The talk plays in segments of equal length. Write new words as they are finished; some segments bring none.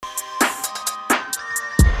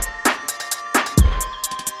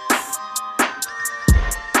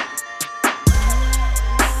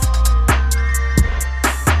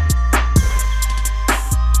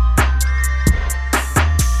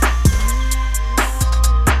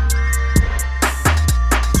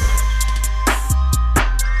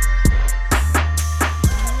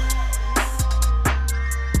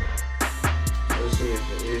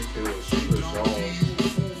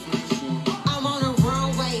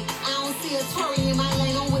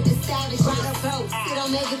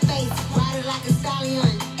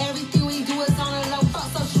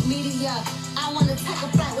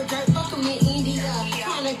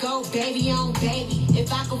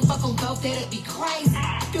that'd be crazy.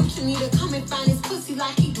 Future need to come and find his pussy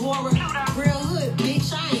like he Dora. Real hood,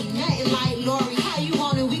 bitch, I ain't nothing like Lori. How you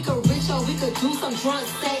want it? We could rich or we could do some drunk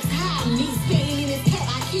sex. How me spitting in his cat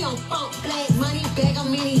like he on funk black. Money bag,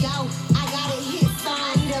 I'm in yo. I got a hit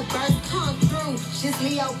sign, need a burst come through. Just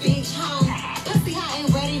leave your bitch home. Pussy hot and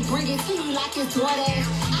ready, bring it to you like it's DoorDash.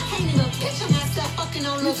 I can't even picture myself fucking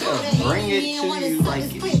on the floor. Bring it to you like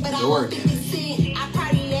it's DoorDash. I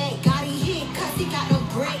probably let Gotti hit, cause he got no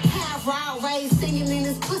break. Have Rod Ray singing in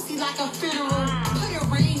his pussy like a funeral. Put a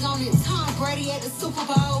ring on it, Tom Brady at the Super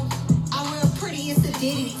Bowl. I'm real pretty, it's a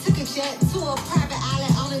Diddy. Took a jet to a private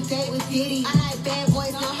island on a date with Diddy. I like bad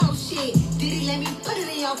boys, no hoe shit. Diddy let me put it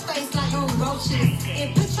in your face like no roaches.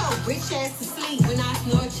 And put your rich ass to sleep when I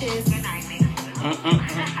snore chest.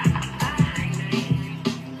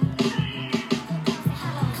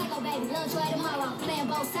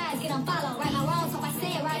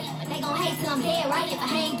 I'm dead, right? If I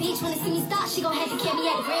hang bitch when they see me stop, she gon' have to carry me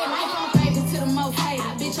at the red light. I'm craving to the most hated.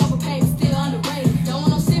 Bitch overpaid, but still underrated. Don't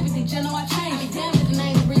want no sympathy, just know I changed it. Damn it, the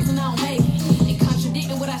name the reason I don't make it. It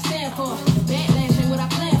contradicting what I stand for. Backlash ain't what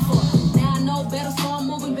I plan for. Now I know better, so I'm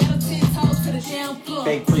moving better 10 toes to the damn floor.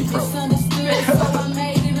 Fake pre-pro. Misunderstood, so I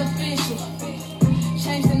made it official.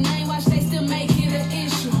 Change the name, watch they still make it an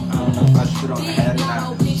issue. I don't know if I should put on the hat or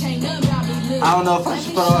not. I don't know if I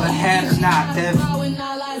should put on the hat or not, Dev.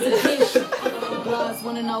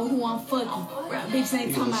 Wanna know who I'm fucking. Bitch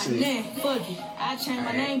ain't talking about nah, fuck it. I changed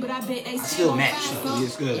my name, but I bet they still match, so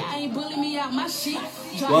it's good. Y'all ain't bullying me out my shit.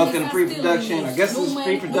 Welcome to pre-production. I guess this is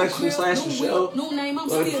pre-production / the show. Welcome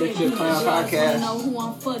to Fix Your Clown Podcast.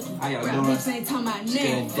 How y'all doing? It's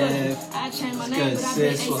good, Dev. It's good,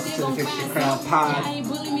 sis. Welcome to the Fix Your Crown Pod. You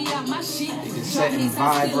just setting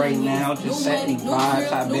vibe right now. Just setting vibes.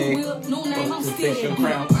 How big? Welcome to the Fix Your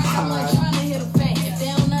Crown Pod.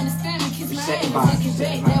 Setting vibes.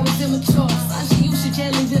 That was immature. I should use your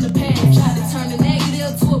challenge in the past. Try to turn the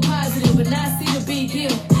negative to a positive, but now I see the big deal.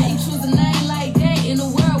 How you choose a name like that in a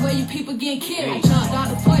world where your people get killed? I jumped out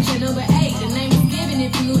the porch at number 8. The name was given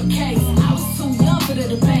if you knew the case. I was too young for the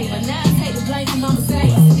debate, but now I take the blame for my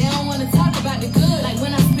mistakes. They don't want to talk about the good, like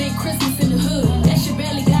when I spent Christmas in the hood. That shit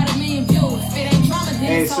barely got a million views. If it ain't drama,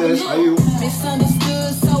 then it's so sis, how you?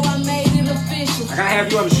 Misunderstood, so I made it official. I gotta have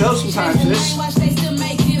you on the show sometimes, sis. Watch they still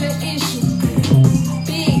make it an issue.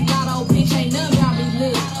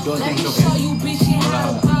 Let me show you, bitch, you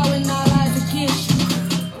how the power and all lies against you.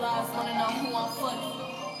 Lies wanna know who I'm fucking.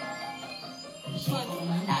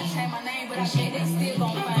 I change my name, but I bet they still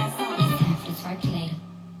gon' find something. It's time for the circulator.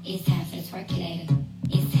 It's time for the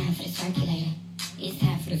circulator. It's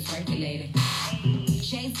time for the circulator.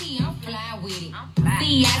 Jay-Z, I'm fly with it.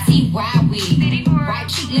 C-I-T-Y with it. Right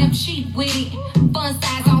cheek, left cheek with it. Fun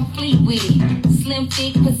size on fleet with it. Slim,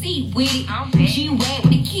 thick, petite with it. G-Wag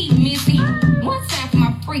with the key missing. One time for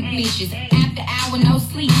my freak bitches. After hour, no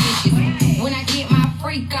sleep bitches. When I get my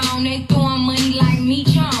freak on, they throwing money like me,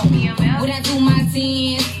 John. When I do my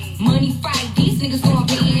 10s, money fight, these niggas throwing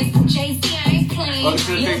bands. Jay-Z, I ain't playing. Welcome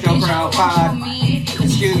to the Fix Your Crown Pod.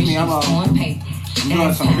 Excuse me, I'm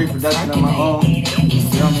doing some pre-production on my own. You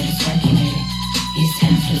feel me?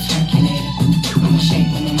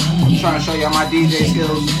 I'm trying to show y'all my DJ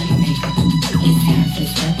skills. It's time for the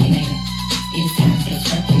circulator. It's time for the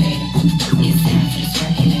circulator. It's time for the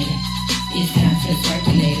circulator. It's time for the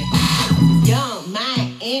circulator. Young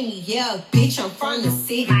Miami, yeah, bitch, I'm from the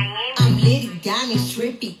city. I'm litty, diamond,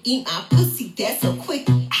 trippy, eat my pussy, that's a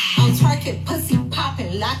quickie. I'm twerking, pussy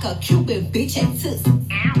popping like a Cuban bitch at Tootsie.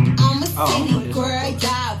 I'm a city girl,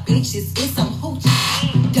 y'all bitches, it's some hoochie.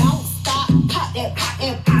 Don't stop, pop that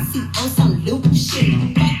pussy on some loop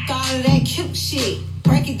shit. Fuck all of that cute shit.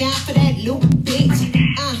 Break it down for that loop, bitch.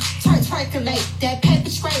 Twerkulate, that paper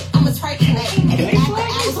straight, I'ma twerkulate. And then after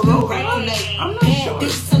hours, we'll regulate. Bad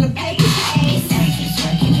bitches on the paper chase. It's time for the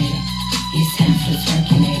circulator. It's time for the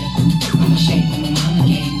circulator. I'ma shake what my mama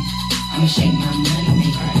gave me. I'ma shake my money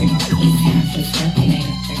maker. It's time for the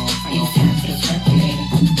circulator. It's time for the circulator.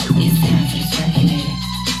 It's time for the circulator.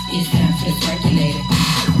 It's time for the circulator.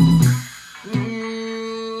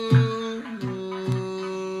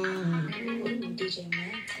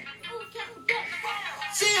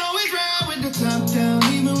 She always ride with the top down,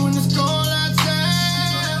 even when it's cold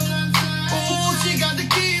outside. Oh, she got the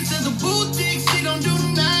keys to the boutique. She don't do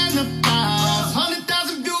 9 to 5.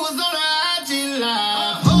 100,000 viewers on her IG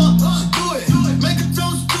live. Do it, make a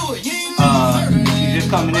toast to it. You ain't never heard of that. You just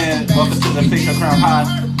coming in. Welcome to the Fix Your Crown Pod.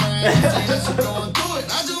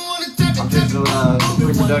 I'm just doing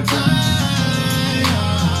pre-production.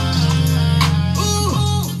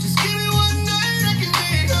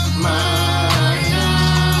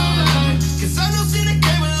 Cause I know she done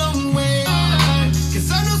came a long way.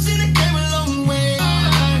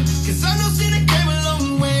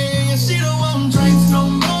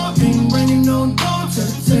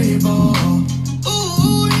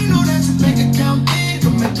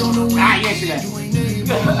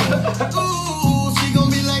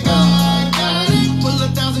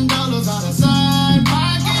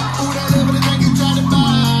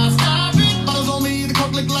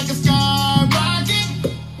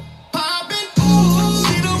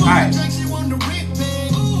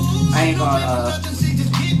 gonna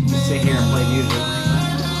sit here and play music.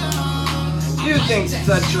 Few things to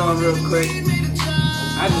touch on real quick.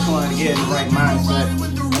 I just wanted to get in the right mindset. I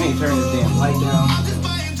need to turn this damn light down.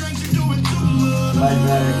 Light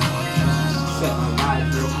better. Set my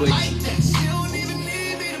vibes real quick.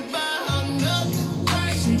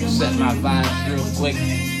 Set my vibes real quick.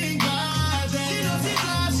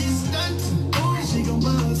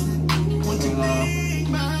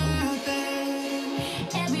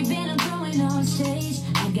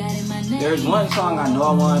 There's one song I know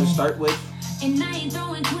I wanted to start with.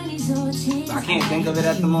 I can't think of it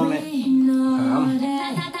at the moment.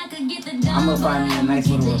 I'm gonna find me a nice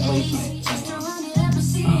little replacement.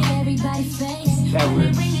 That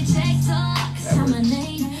works.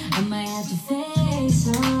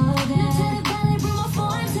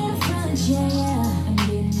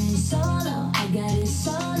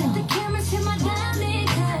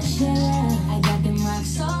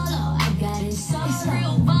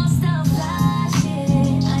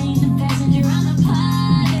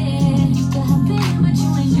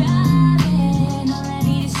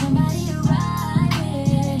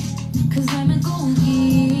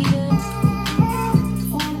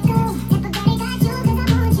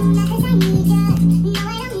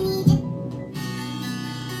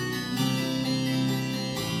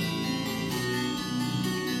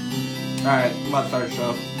 Alright, I'm about to start the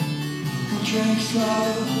show.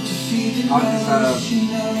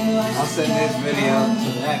 I'll send this video to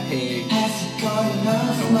that page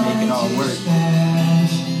and we'll make it all work.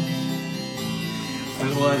 I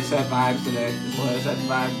just wanted to set vibes today. Just wanted to set the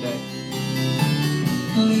vibe today.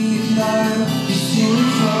 Leave love, you see it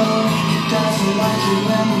fall. It doesn't like you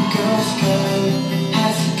when the girls go.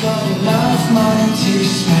 Has it got enough money to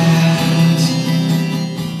spend?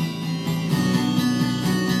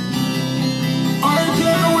 I ain't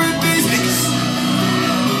playing with these niggas.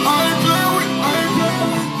 I ain't playing with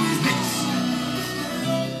these niggas.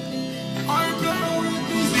 I ain't playing with these niggas. I ain't playing with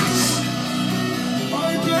these niggas. I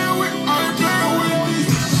ain't playing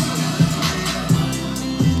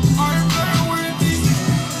with these niggas. I ain't playing with these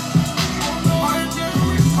niggas. I ain't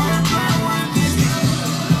playing with these niggas.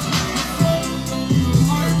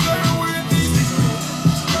 I ain't playing with these niggas.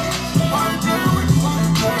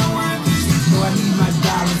 No, I need my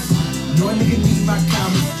dollars. No, a nigga need my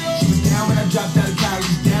commas. She was down when I dropped out of college.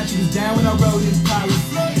 She was down when I rode in Paris.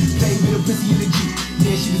 Played with a pussy in the Jeep.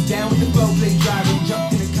 Yeah, she was down with the four-play driving.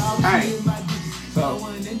 Jumped in the car. Alright, so,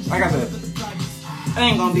 like I said, I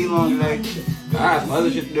ain't gonna be long today. I got some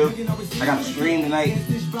other shit to do. I got a stream tonight.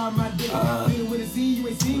 There's not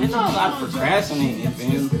a lot of procrastinating,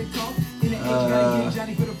 fam.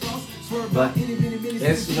 But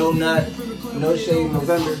it's no nut, no shade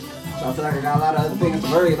November. So I feel like I got a lot of other things to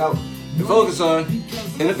worry about, to focus on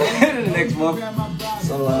in the next month.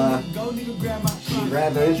 So should be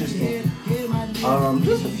rather interesting.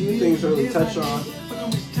 Just a few things to really touch on.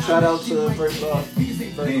 Shout out to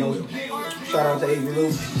shout out to Avery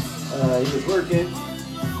Luke. He was working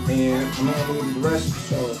and I'm gonna leave the rest.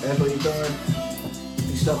 So that's what he's doing.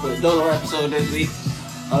 He stuck with a Dolo episode this week.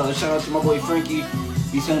 Shout out to my boy Frankie.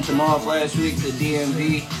 He sent him off last week to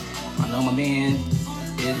DMV. I know my man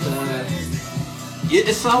is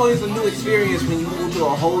it's always a new experience when you move to a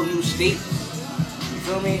whole new state. You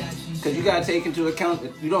feel me? Because you gotta take into account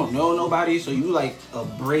that you don't know nobody, so you like a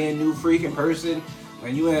brand new freaking person.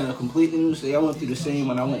 When you in a completely new state, I went through the same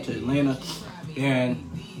when I went to Atlanta, and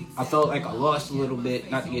I felt like I lost a little bit.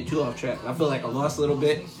 Not to get too off track, I felt like I lost a little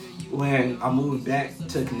bit when I moved back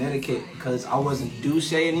to Connecticut because I wasn't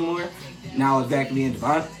Duce anymore. Now I was back being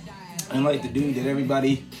Devon. And like the dude that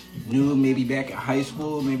everybody knew maybe back in high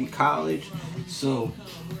school, maybe college. So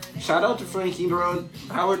shout out to Frankie, bro.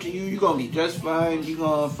 Power to you. You're going to be just fine. You're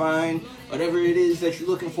going to find whatever it is that you're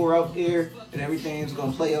looking for out there, and everything's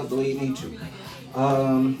going to play out the way it needs to.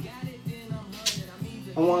 I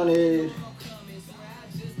wanted,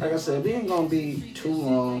 like I said, we ain't going to be too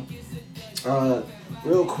long.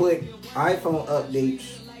 Real quick, iPhone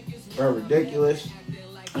updates are ridiculous.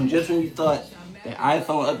 And just when you thought that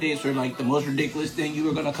iPhone updates were like the most ridiculous thing you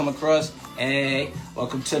were going to come across, hey,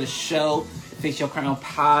 welcome to the show, Fix Your Crown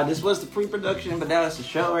Pod. This was the pre-production, but now it's the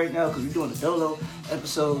show right now because we're doing a Dolo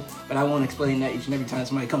episode, but I won't explain that each and every time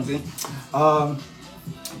somebody comes in.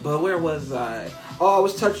 But where was I? Oh, I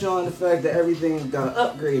was touching on the fact that everything's got an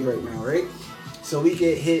upgrade right now, right? So we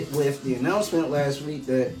get hit with the announcement last week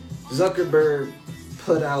that Zuckerberg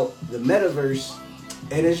put out the metaverse,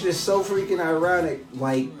 and it's just so freaking ironic.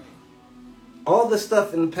 Like, all the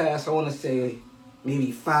stuff in the past, I want to say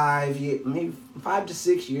maybe 5 to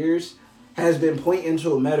 6 years, has been pointing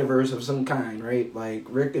to a metaverse of some kind, right? Like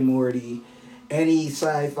Rick and Morty any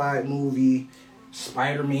sci-fi movie,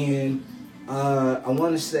 Spider-Man. I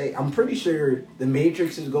want to say, I'm pretty sure The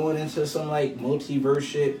Matrix is going into some like multiverse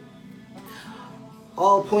shit.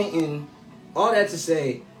 All that to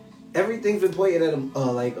say, everything's been pointing at a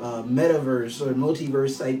metaverse or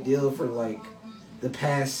multiverse type deal for like the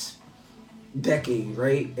past decade,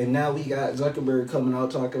 right? And now we got Zuckerberg coming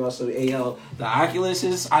out talking about some AL. The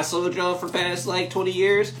Oculuses I sold y'all for past like 20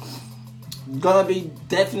 years gonna be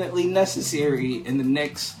definitely necessary in the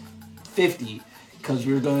next 50, because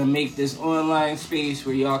we're gonna make this online space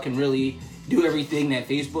where y'all can really do everything that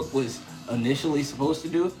Facebook was initially supposed to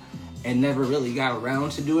do and never really got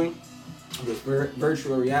around to doing with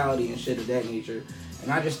virtual reality and shit of that nature.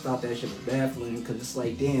 And I just thought that shit was baffling, because it's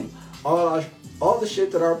like, damn, all the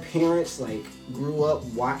shit that our parents like grew up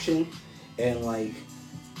watching and like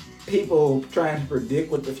people trying to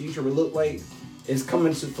predict what the future would look like is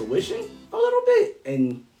coming to fruition a little bit.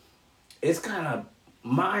 And it's kind of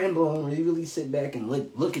mind blowing when you really sit back and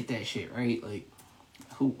look at that shit, right? Like,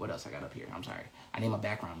 what else I got up here? I'm sorry, I need my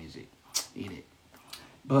background music. Eat it.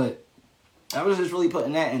 But I was just really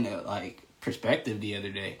putting that into like perspective the other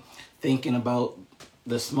day, thinking about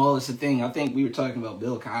the smallest thing. I think we were talking about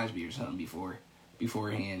Bill Cosby or something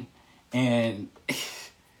beforehand, and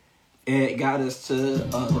it got us to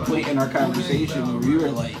the point in our conversation where we were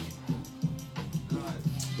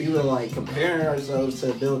like comparing ourselves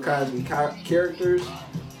to Bill Cosby characters,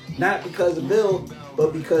 not because of Bill,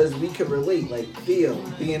 but because we could relate. Like Theo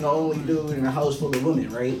being the only dude in a house full of women,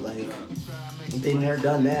 right? Like, been there,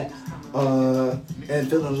 done that, and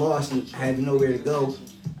feeling lost and having nowhere to go.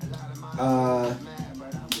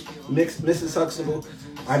 Mrs. Huxtable,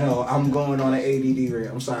 I know I'm going on an ADD rant.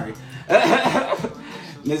 I'm sorry.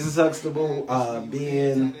 Mrs. Huxtable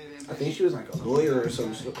being, I think she was like a lawyer or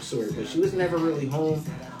some sort, but she was never really home.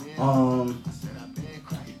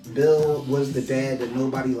 Bill was the dad that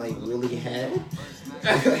nobody like really had.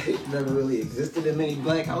 Never really existed in many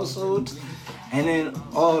black households. And then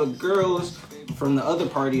all the girls from the other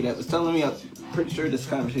party that was telling me, I'm pretty sure this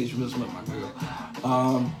conversation was with my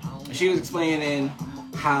girl. She was explaining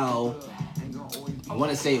how, I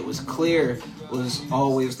want to say it was Claire was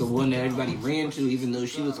always the one that everybody ran to, even though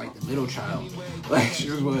she was like the middle child. Like, she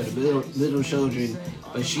was one of the middle children,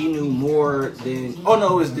 but she knew more than, oh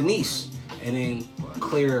no, it was Denise. And then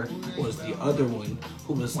Claire was the other one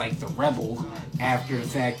who was like the rebel after the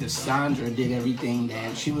fact that Sandra did everything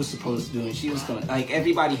that she was supposed to do. And she was gonna, like,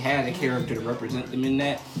 everybody had a character to represent them in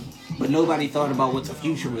that. But nobody thought about what the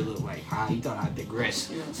future would look like. You thought I'd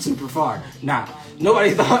digress super far. Nah,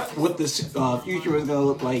 nobody thought what the future was gonna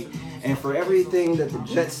look like. And for everything that the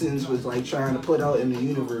Jetsons was like trying to put out in the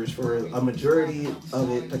universe, for a majority of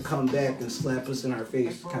it to come back and slap us in our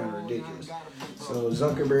face is kind of ridiculous. So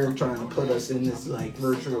Zuckerberg trying to put us in this like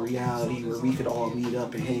virtual reality where we could all meet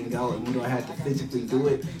up and hang out and we don't have to physically do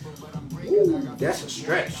it. Ooh, that's a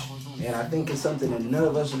stretch. And I think it's something that none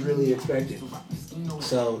of us is really expecting.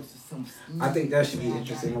 So I think that should be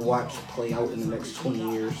interesting to watch play out in the next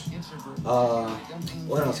 20 years.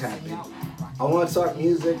 What else happened? I want to talk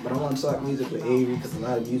music, but I want to talk music with Avery because a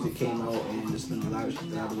lot of music came out and there's been a lot of shit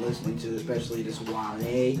that I've been listening to, especially this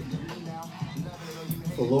Wale.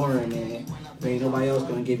 For Lauren, man. If ain't nobody else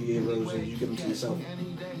gonna give you your roses, you give them to yourself.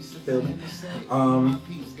 Feel me? I'm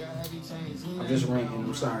just ranting.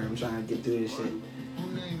 I'm sorry. I'm trying to get through this shit.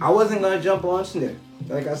 I wasn't gonna jump on Snip.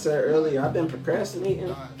 Like I said earlier, I've been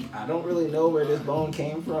procrastinating. I don't really know where this bone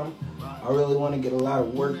came from. I really want to get a lot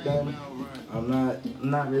of work done. I'm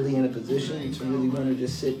not really in a position to really want to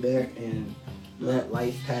just sit back and let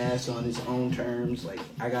life pass on its own terms. Like,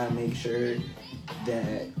 I gotta make sure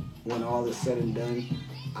that when all is said and done,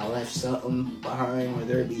 I left something behind,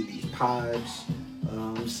 whether it be these pods,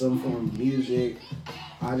 some form of music.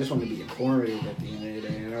 I just want to be informative at the end of the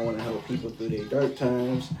day, and I want to help people through their dark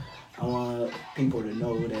times. I want people to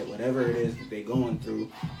know that whatever it is that they're going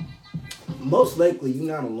through, most likely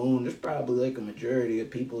you're not alone. There's probably like a majority of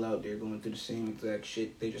people out there going through the same exact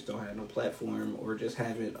shit. They just don't have no platform or just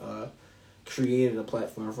haven't created a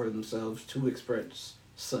platform for themselves to express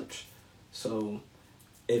such. So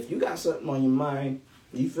if you got something on your mind,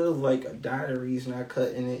 you feel like a diary's not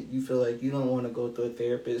cutting it, you feel like you don't want to go through a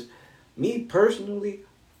therapist, me personally,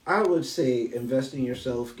 I would say invest in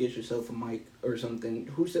yourself, get yourself a mic or something.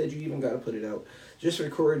 Who said you even got to put it out? Just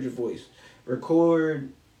record your voice.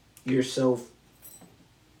 Record yourself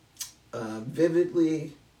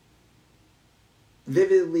vividly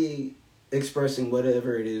expressing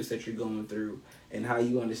whatever it is that you're going through and how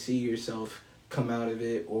you want to see yourself come out of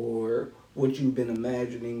it, or what you've been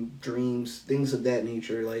imagining, dreams, things of that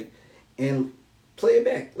nature. Like, and play it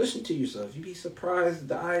back. Listen to yourself. You'd be surprised at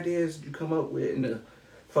the ideas you come up with and the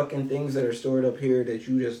fucking things that are stored up here that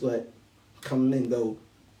you just let come and go.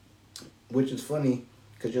 Which is funny,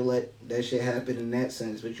 because you'll let that shit happen in that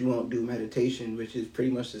sense, but you won't do meditation, which is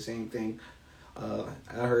pretty much the same thing. I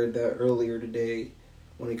heard that earlier today.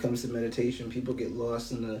 When it comes to meditation, people get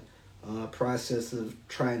lost in the process of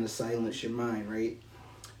trying to silence your mind, right?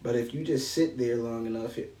 But if you just sit there long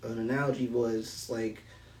enough, an analogy was like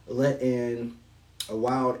letting a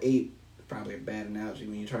wild ape, probably a bad analogy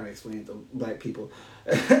when you're trying to explain it to black people,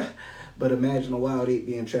 but imagine a wild ape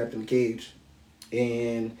being trapped in a cage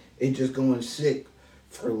and it just going sick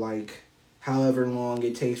for like however long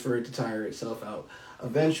it takes for it to tire itself out.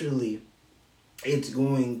 Eventually, it's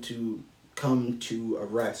going to come to a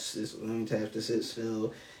rest. It's going to have to sit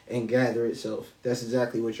still and gather itself. That's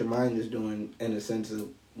exactly what your mind is doing in a sense of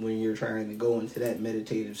when you're trying to go into that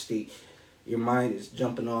meditative state. Your mind is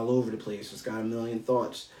jumping all over the place. It's got a million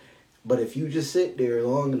thoughts. But if you just sit there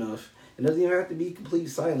long enough, it doesn't even have to be complete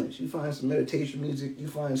silence. You find some meditation music. You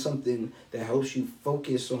find something that helps you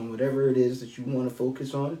focus on whatever it is that you want to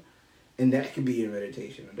focus on. And that could be your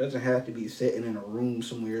meditation. It doesn't have to be sitting in a room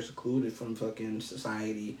somewhere secluded from fucking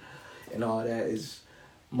society and all that, as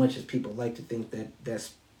much as people like to think that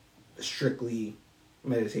that's strictly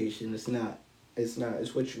meditation. It's not. It's not.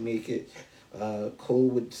 It's what you make it. Cole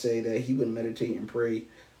would say that he would meditate and pray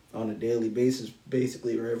on a daily basis,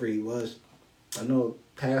 basically wherever he was. I know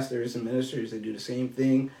pastors and ministers that do the same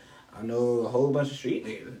thing. I know a whole bunch of street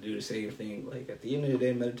niggas that do the same thing. Like, at the end of the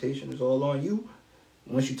day, meditation is all on you.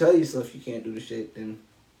 Once you tell yourself you can't do the shit, then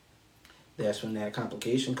that's when that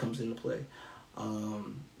complication comes into play.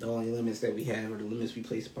 The only limits that we have are the limits we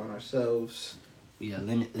place upon ourselves. We are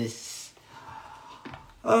limitless.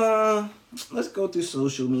 Let's go through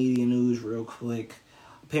social media news real quick.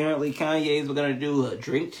 Apparently, Kanye is going to do a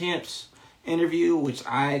Drink Champs interview, which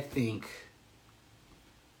I think,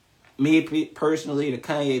 me personally, the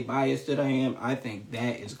Kanye bias that I am, I think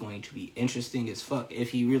that is going to be interesting as fuck if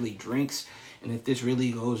he really drinks and if this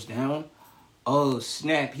really goes down. Oh,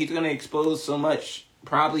 snap. He's going to expose so much,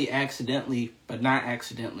 probably accidentally, but not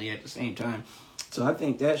accidentally at the same time. So I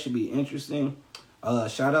think that should be interesting.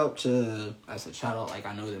 Shout out to, I said shout out like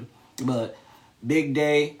I know them, but Big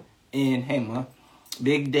Day in, hey ma,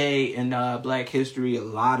 Big Day in Black History. A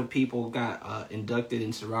lot of people got inducted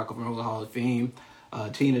into Rock and Roll Hall of Fame.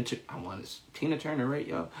 Tina Turner, right,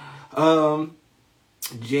 y'all?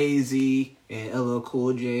 Jay-Z and LL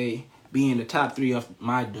Cool J being the top three of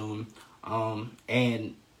my doom.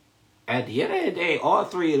 And at the end of the day, all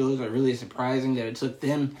three of those are really surprising that it took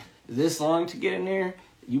them this long to get in there.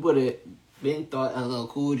 You would have been thought LL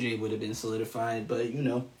Cool J would have been solidified, but you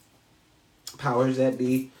know, powers that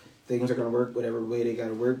be, things are gonna work whatever way they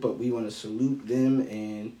gotta work. But we want to salute them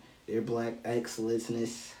and their black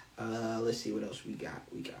excellenceness. Let's see what else we got.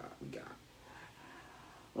 We got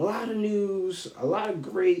a lot of news, a lot of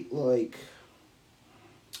great like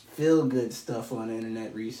feel good stuff on the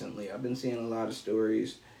internet recently. I've been seeing a lot of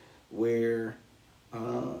stories where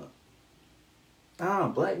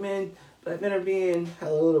black men are being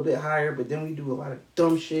held a little bit higher, but then we do a lot of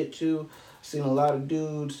dumb shit too. I've seen a lot of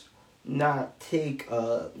dudes not take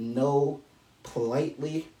no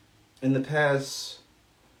politely in the past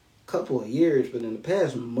couple of years, but in the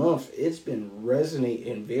past month, it's been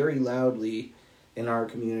resonating very loudly in our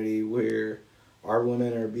community where our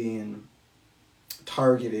women are being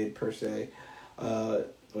targeted, per se,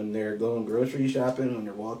 when they're going grocery shopping, when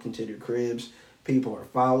they're walking to their cribs. People are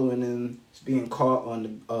following them. It's being caught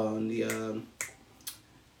on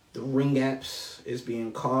the Ring apps. It's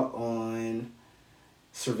being caught on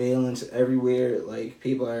surveillance everywhere. Like,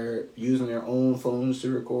 people are using their own phones to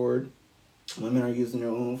record. Women are using their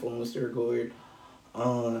own phones to record.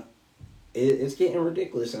 It's getting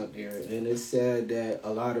ridiculous out there, and it's sad that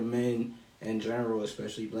a lot of men in general,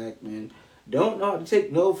 especially black men, don't know how to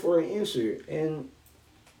take no for an answer. And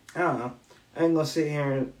I don't know. I ain't gonna sit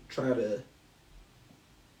here and try to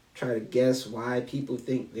guess why people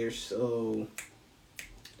think there's a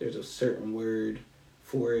certain word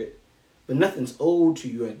for it. But nothing's owed to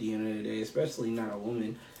you at the end of the day, especially not a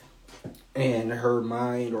woman and her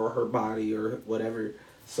mind or her body or whatever.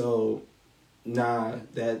 So, nah,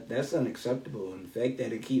 that's unacceptable. And the fact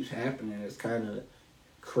that it keeps happening is kind of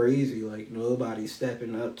crazy. Like, nobody's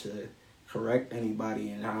stepping up to correct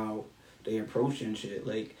anybody in how they approaching shit.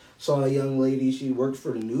 Like, saw a young lady, she worked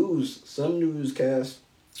for the news, some newscast,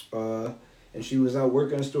 and she was out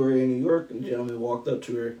working a story in New York, and a gentleman walked up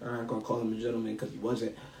to her. I'm not going to call him a gentleman because he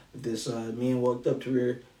wasn't. But this man walked up to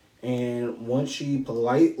her, and once she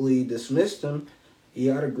politely dismissed him, he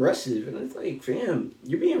got aggressive. And it's like, fam,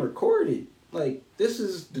 you're being recorded. Like, this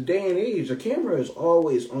is the day and age. The camera is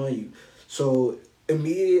always on you. So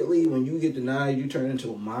immediately when you get denied, you turn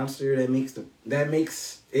into a monster. That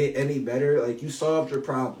makes it any better. Like, you solved your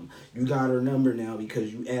problem. You got her number now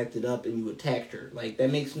because you acted up and you attacked her. Like,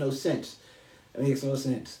 that makes no sense. That makes no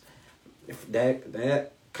sense. If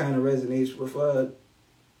that kind of resonates with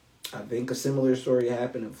I think a similar story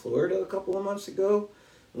happened in Florida a couple of months ago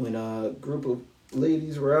when a group of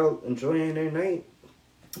ladies were out enjoying their night.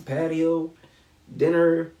 Patio,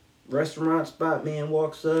 dinner, restaurant spot, man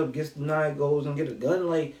walks up, gets denied, goes and get a gun.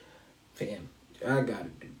 Like, fam, I gotta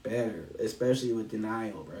do better, especially with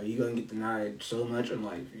denial, bro. You're gonna get denied so much in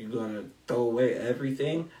life. You're gonna throw away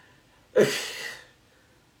everything. It's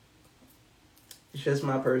just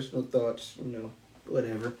my personal thoughts,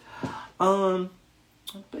 whatever.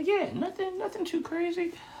 But yeah, nothing too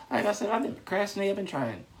crazy. Like I said, I've been procrastinating.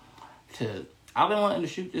 I've been wanting to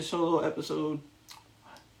shoot this solo episode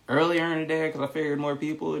earlier in the day because I figured more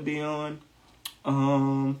people would be on.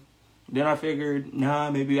 Then I figured,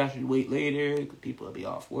 maybe I should wait later because people will be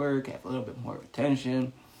off work, have a little bit more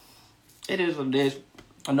attention. It is what it is.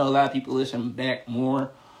 I know a lot of people listen back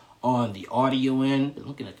more on the audio end,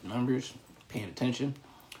 looking at the numbers, paying attention.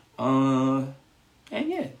 And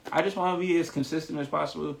yeah, I just want to be as consistent as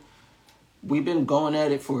possible. We've been going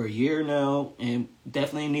at it for a year now and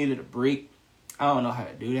definitely needed a break. I don't know how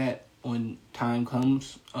to do that when time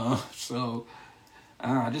comes. So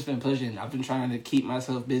I've just been pushing. I've been trying to keep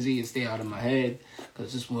myself busy and stay out of my head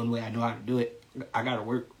because this is one way I know how to do it. I got to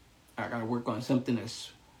work on something that's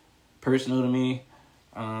personal to me.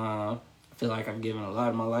 I feel like I'm giving a lot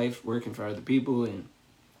of my life working for other people and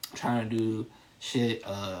trying to do shit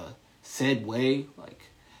said way. Like,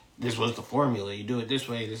 this was the formula. You do it this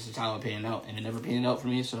way, this is how it panned out. And it never panned out for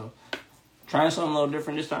me, so trying something a little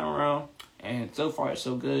different this time around. And so far, it's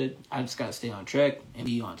so good. I just gotta stay on track and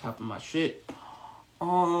be on top of my shit.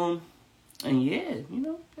 And yeah,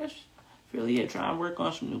 that's really it. Trying to work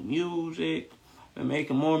on some new music and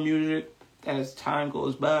making more music as time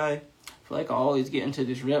goes by. I feel like I always get into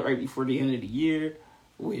this rut right before the end of the year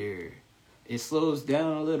where it slows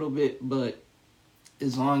down a little bit, but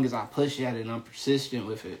as long as I push at it and I'm persistent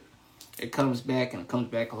with it, it comes back and it comes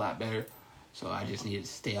back a lot better. So I just need to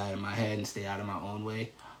stay out of my head and stay out of my own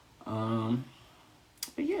way.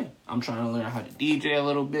 But yeah, I'm trying to learn how to DJ a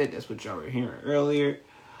little bit. That's what y'all were hearing earlier.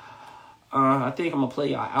 I think I'm going to play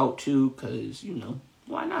y'all out too because,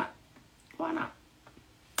 why not? Why not?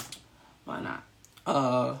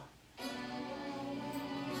 But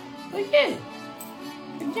yeah.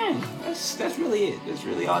 Again, that's really it. That's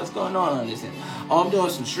really all that's going on this end. I'm doing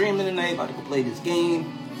some streaming tonight. About to go play this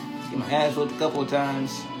game. Get my ass whooped a couple of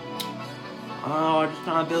times. Just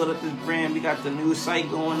trying to build up this brand. We got the new site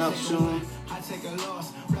going up soon. So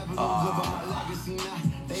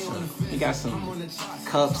we got some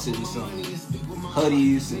cups and some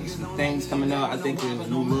hoodies and some things coming out. I think there's a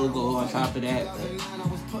new logo on top of that.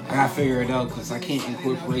 But I gotta figure it out because I can't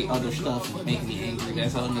incorporate other stuff and make me angry.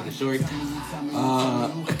 That's all nigga short.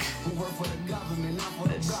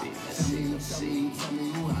 Let's see.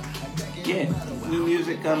 Yeah, new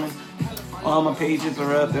music coming. All my pages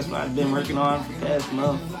are up. That's what I've been working on for the past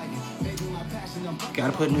month.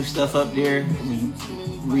 Gotta put new stuff up there.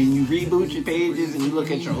 When you reboot your pages and you look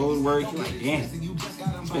at your old work, you're like, damn,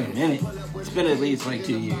 it's been a minute. It's been at least like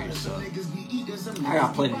 2 years, so I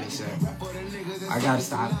got plenty to say. I gotta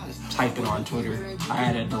stop typing on Twitter. I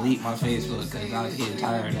had to delete my Facebook because I was getting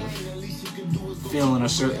tired of feeling a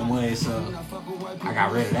certain way, so I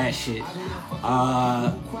got rid of that shit.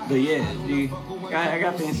 But yeah, dude, I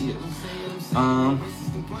got things to do.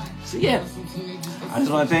 So yeah, I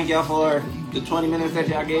just want to thank y'all for the 20 minutes that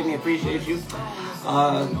y'all gave me. Appreciate you.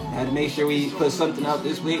 Had to make sure we put something out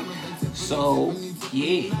this week. So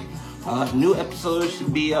yeah, new episodes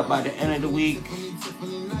should be up by the end of the week.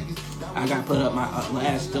 I got to put up my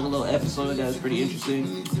last solo episode. That was pretty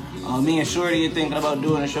interesting. Me and Shorty are thinking about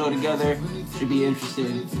doing a show together. Should be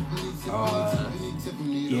interesting.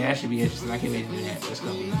 Yeah, that should be interesting. I can't wait to do that. That's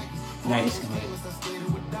gonna be nice.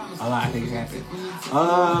 A lot of things happen.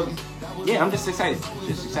 Yeah, I'm just excited.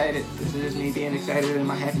 This is me being excited in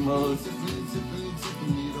my happy mode.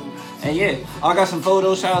 And yeah, I got some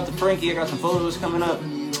photos. Shout out to Frankie. I got some photos coming up.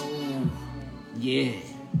 Yeah.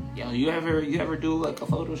 Yo, you ever do like a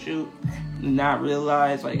photo shoot and not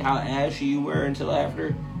realize like how ashy you were until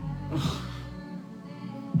after?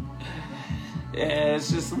 Yeah, it's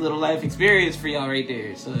just a little life experience for y'all right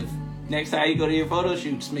there. So if next time you go to your photo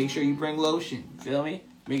shoots, make sure you bring lotion. Feel me?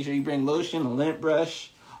 Make sure you bring lotion, a lint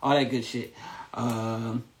brush, all that good shit.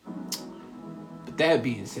 But that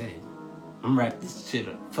being said, I'm wrap this shit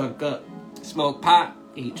up. Fuck up. Smoke pot.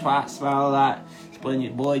 Eat twat, smile a lot. Explain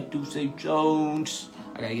your boy Deuce Jones.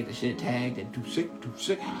 I gotta get the shit tagged at Deuce.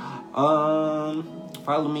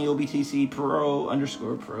 Follow me OBTC Pro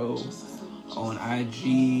 _Pro on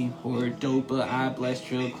IG or Dopa I Bless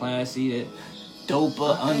Trill Classy.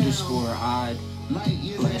 Dopa _I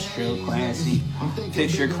Bless Trill Classy.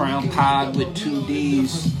 Fix Your Crown Pod with 2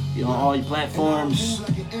 D's. You know, all your platforms.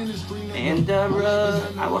 And I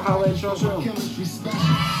will holler at y'all soon.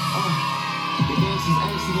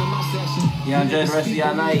 Yeah, enjoy the rest of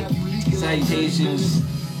y'all night. Salutations.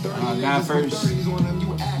 God first.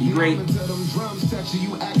 Be great.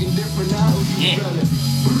 Yeah.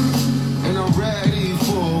 And I'm ready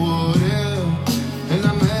for it. And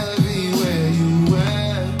I'm heavy where you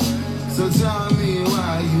at. So tell me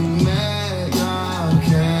why you mad. I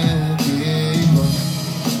can't keep up.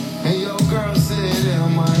 And your girl sit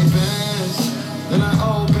in my pants. Then I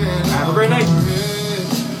open Have a great night.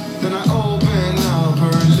 Then I open up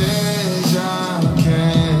her legs. I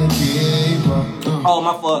can't keep up. Oh,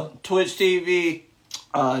 my fuck. Twitch TV.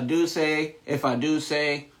 Do say, if I do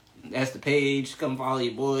say, that's the page. Come follow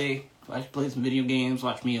your boy. Watch me play some video games.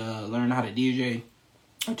 Watch me learn how to DJ.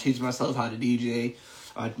 I teach myself how to DJ.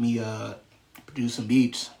 Watch me produce some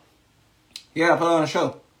beats. Yeah, put on a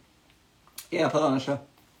show.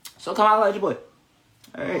 So come out like your boy.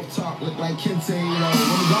 Alright. Talk look like Kente, I'm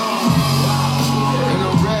gone. And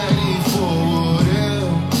I'm ready for it.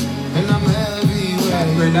 And I'm heavy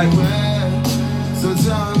where you at. So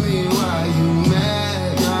tell me why you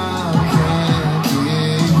mad. I can't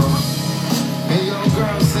keep up. And your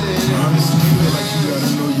girl said honestly, like you gotta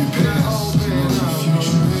know your past.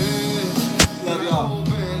 Love y'all.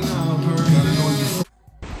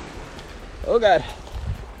 Oh God.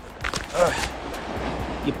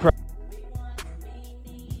 You